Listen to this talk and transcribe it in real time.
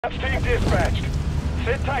Team dispatched.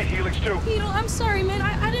 Sit tight, Helix 2. Beetle, I'm sorry, man.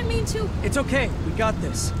 I didn't mean to. It's okay. We got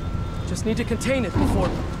this. Just need to contain it before...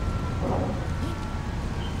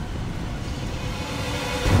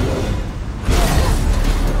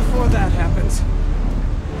 Before that happens.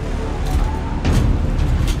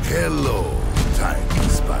 Hello, tiny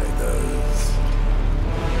spiders.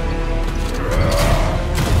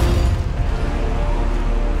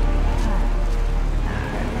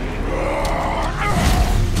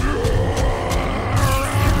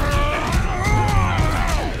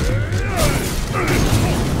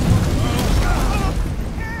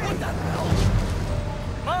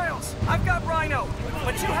 Miles, I've got Rhino,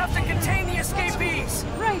 but you have to contain the escapees.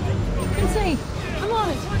 Right. Insane. I'm on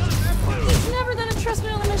it. He's never gonna trust me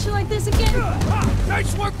on a mission like this again.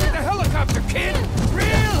 Nice work with the helicopter, kid! Real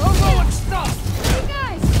heroic stuff! Hey,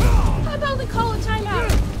 guys. How about we call a timeout?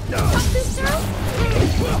 Talk this through?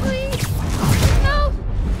 Please? No?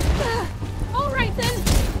 All right, then.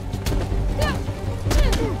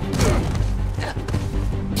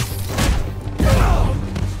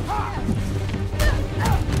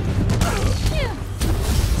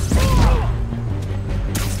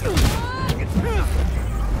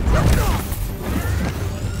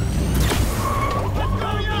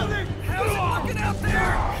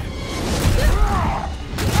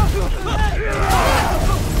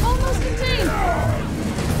 Almost contained.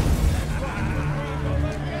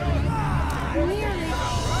 Nearly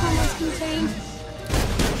almost contained.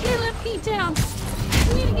 Can't let Pete down.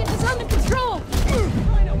 We need to get this under control.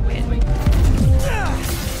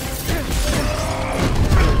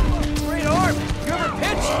 Great arm! You ever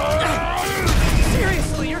pitch?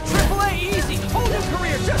 Seriously, you're AAA easy. Whole new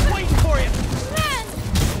career just waiting for you. Man,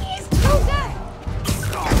 he's too good.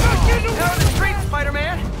 Out of the street,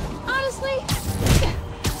 Spider-Man. Honestly,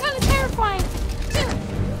 kind of terrifying.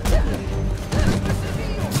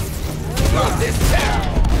 Love this town!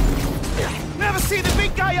 Never see the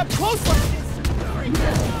big guy up close like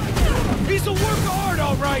this! He's a work of art,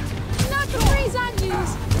 all right! Not the phrase I'd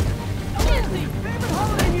use. Favorite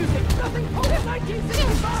holiday music! Nothing post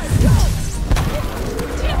 1965! Go!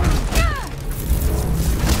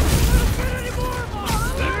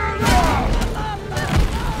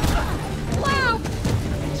 Wow!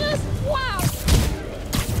 Just wow!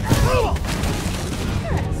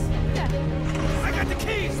 I got the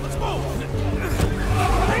keys! Let's move!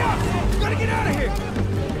 Hang on! We gotta get out of here!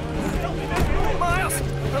 Miles, I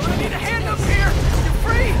need a hand up here. You're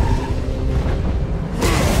free.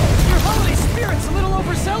 Your holiday spirit's a little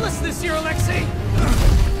overzealous this year, Alexei.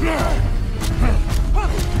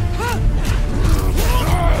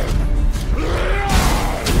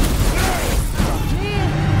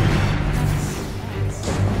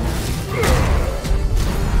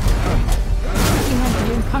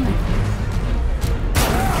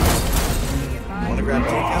 Wanna grab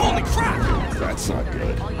takeout? Holy crap! That's not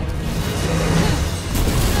good.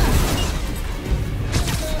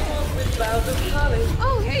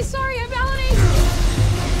 Oh, hey, sorry, I'm Melanie.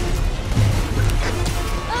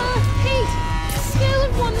 Pete, scale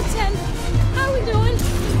of 1 to 10. How we doing?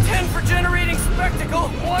 10 for generating spectacle,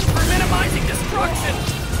 1 for minimizing destruction.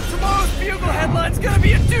 Tomorrow's Bugle headline's gonna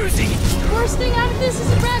be a doozy. Worst thing out of this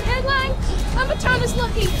is a bad headline. I'm a Thomas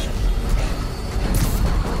Lucky.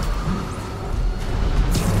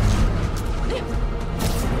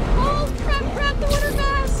 Oh, crap, the winter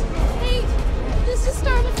bass. Hey, this is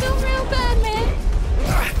starting to feel real bad, man.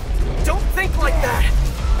 Don't think like that.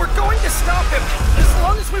 We're going to stop him, as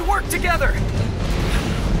long as we work together.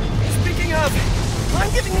 Speaking of,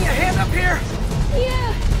 mind giving me a hand up here?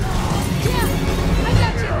 Yeah, I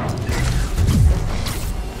got you.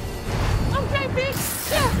 Okay, Pete.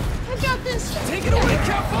 Yeah, I got this. Take it away,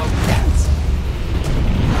 Capo!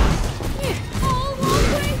 All the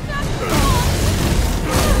way back to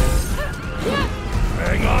Yeah.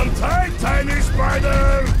 Hang on tight, tiny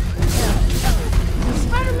spider!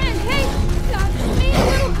 Spider-Man, hey! Need a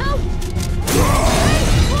little help! Hey,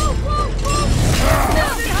 whoa!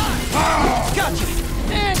 Gotcha.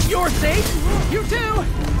 And you're safe. You too.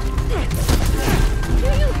 Do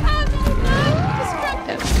you have any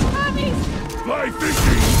destructive hobbies? Fly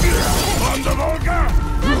fishing! On the Volga!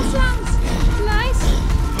 That sounds nice.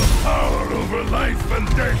 The power over life and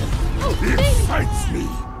death! Oh, It hey. excites me!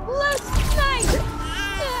 Less nice.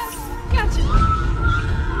 Yeah, gotcha.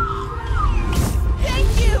 Thank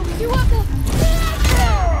you. You're welcome.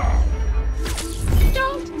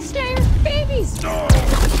 Don't stare babies.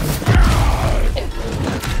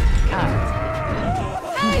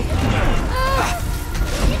 Hey,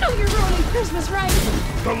 you know you're ruining Christmas, right?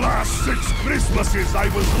 The last 6 Christmases I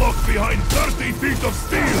was locked behind 30 feet of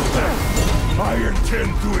steel! I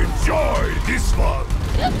intend to enjoy this one.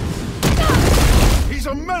 He's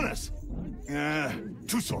a menace.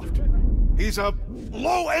 Too soft. He's a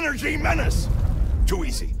low-energy menace. Too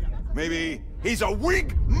easy. Maybe he's a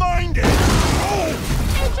weak-minded. Oh!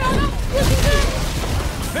 Hey, Rhino, looking good.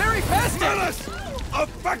 Very festive! Menace! A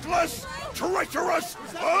feckless, treacherous,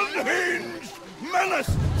 unhinged menace!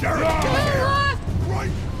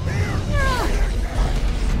 Right here!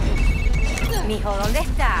 Mijo, ¿dónde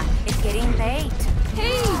está? It's getting late.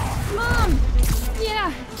 Hey, Mom.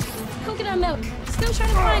 Yeah, coconut milk. Still trying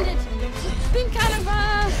to find it. Been kind of,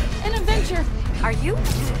 an adventure. Are you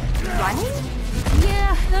running?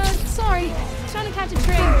 Yeah, sorry. Trying to catch a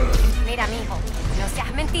train. Mira, mijo, no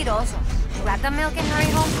seas mentiroso. Grab the milk and hurry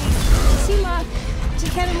home, please. Sí, Ma. Te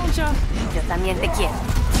quiero mucho. Yo también te quiero.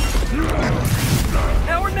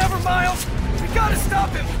 Now or never, Miles! We gotta stop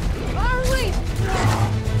him! Are we?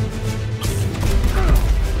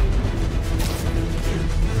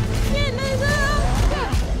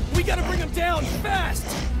 We gotta bring him down, fast!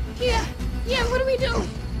 Yeah, what do we do?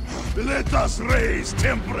 Let us raise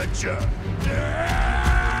temperature.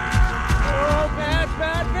 Oh,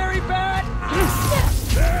 bad, very bad!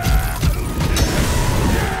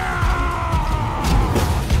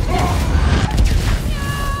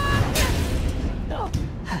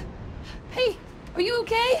 Hey, are you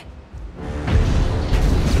okay?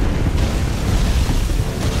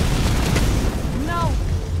 No.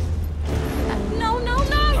 No.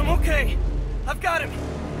 I'm okay. I've got him.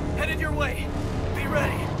 Headed your way. Be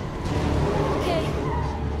ready. Okay.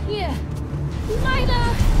 Yeah. We might,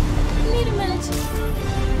 need a minute.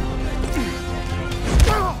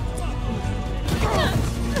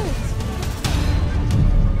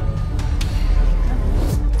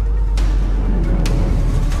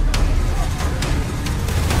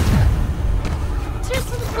 Tip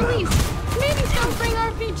for the police. Maybe don't bring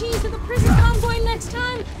RPGs to the prison convoy next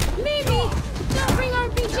time. Maybe don't bring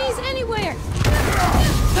RPGs anywhere.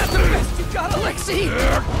 That's the best you got, Alexei! Okay,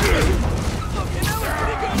 that was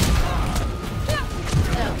pretty good.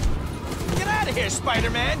 Get out of here,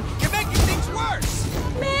 Spider-Man! You're making things worse!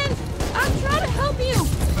 Man, I'm trying to help you.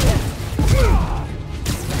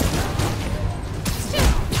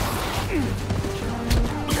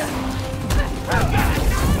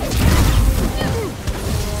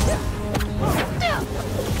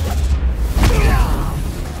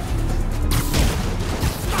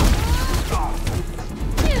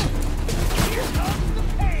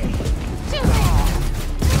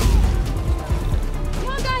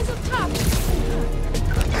 Y'all guys up top.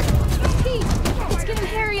 Pete, it's getting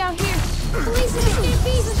hairy out here. Police and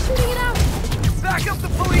escapees are shooting it out. Back up the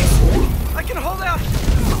police! I can hold out a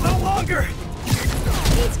little longer!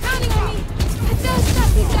 Pete's counting on me. I gotta stop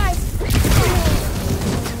these guys.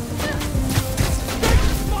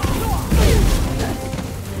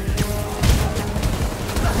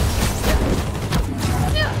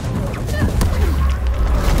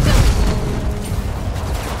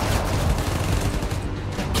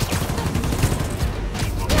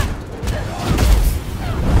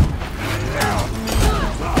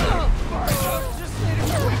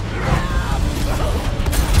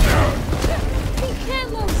 He can't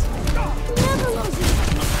lose. He never loses.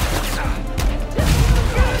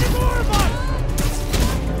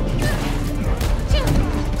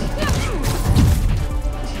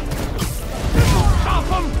 Stop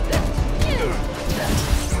him!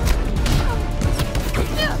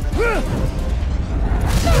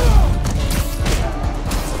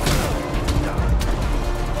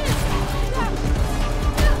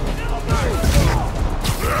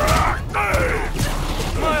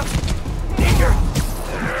 Miles! Here!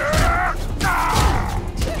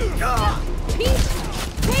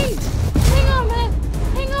 Pete! Hang on, man!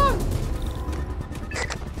 Hang on!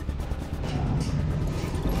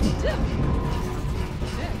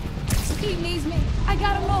 Pete needs me. I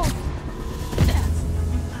gotta move.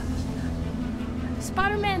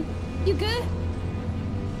 Spider-Man, you good?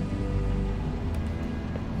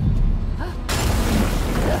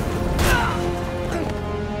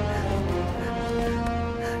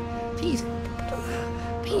 Pete.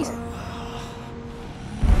 Pete.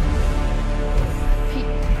 Pete.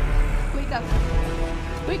 Wake up.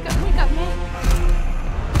 Wake up, man.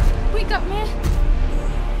 Wake up, man.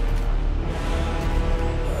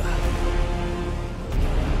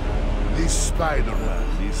 This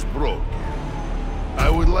Spider-Man is broken. I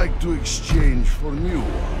would like to exchange for new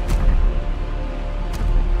one.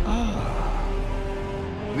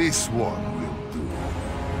 This one will do.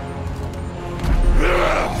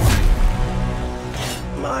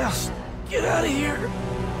 Miles, get out of here!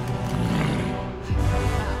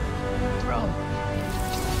 Bro.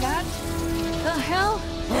 That hell?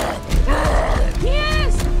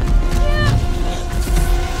 Yes! Yeah!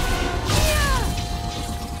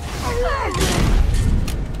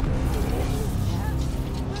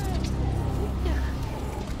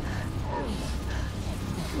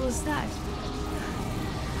 What was that?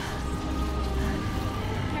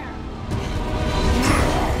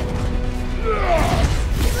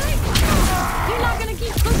 You're not gonna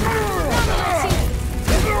keep pushing me around, Alexi.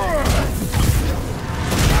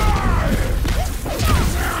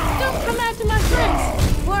 Don't come after my friends,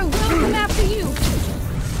 or I will come after you.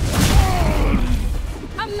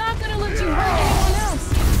 I'm not gonna let you hurt anyone else.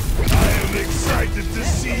 I am excited to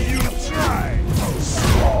see you try,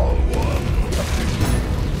 small one.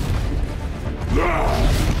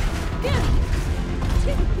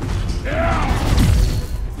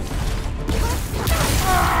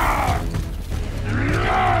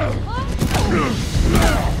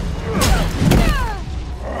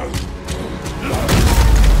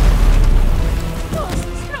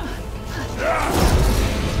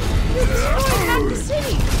 You destroyed half the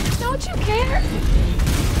city. Don't you care?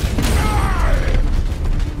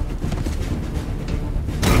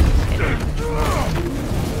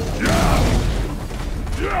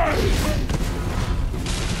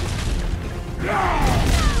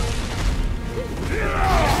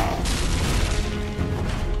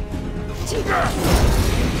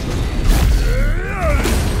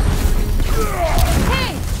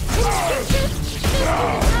 Hey, this is the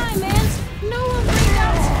time, man. No one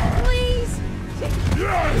breakouts, please.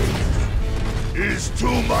 Is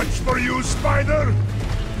too much for you, Spider?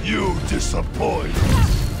 You disappoint.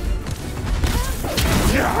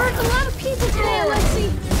 You hurt a lot of people today, Alexi.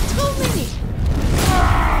 Too many.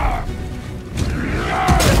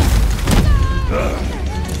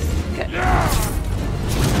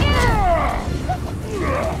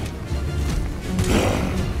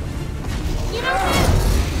 You know, man,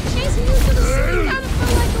 chasing you to the city kind of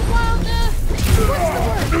felt like a wild, what's the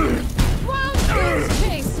word? Wild goose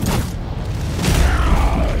chase.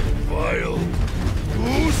 Vile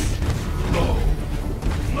goose? No.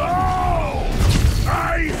 No! I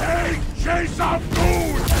hate chase of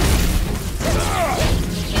goose!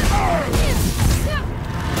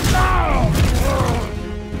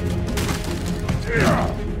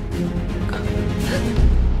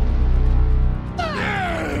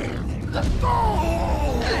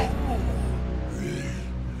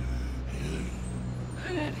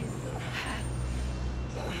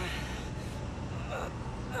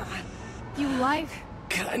 You like?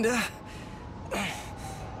 Kinda.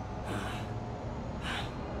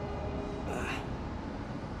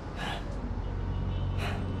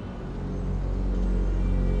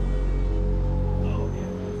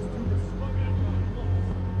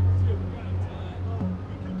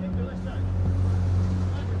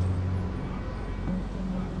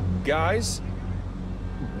 Guys?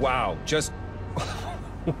 Wow, just...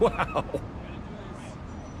 wow.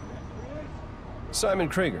 Simon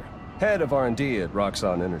Krieger, head of R&D at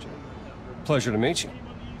Rezauddin Energy. Pleasure to meet you.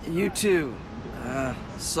 You too.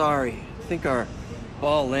 Sorry. I think our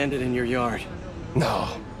ball landed in your yard. No,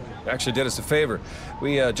 actually did us a favor.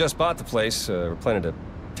 We just bought the place. We're planning to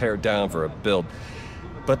tear it down for a build.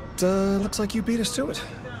 But looks like you beat us to it.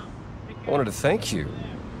 I wanted to thank you,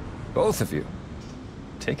 both of you.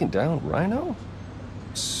 Taking down Rhino?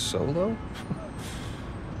 Solo?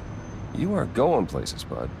 You are going places,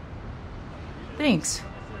 bud. Thanks.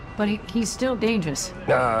 But he's still dangerous.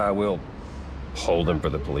 Nah, we'll hold him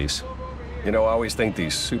for the police. You know, I always think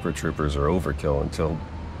these super troopers are overkill until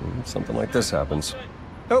something like this happens.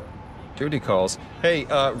 Oh, duty calls. Hey,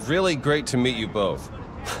 really great to meet you both.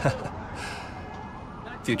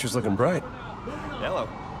 Future's looking bright. Hello.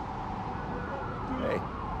 Hey.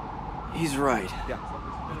 He's right. Yeah.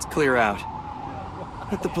 Let's clear out.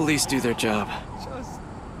 Let the police do their job.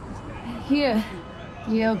 Yeah.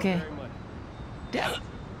 Yeah, okay. Damn it.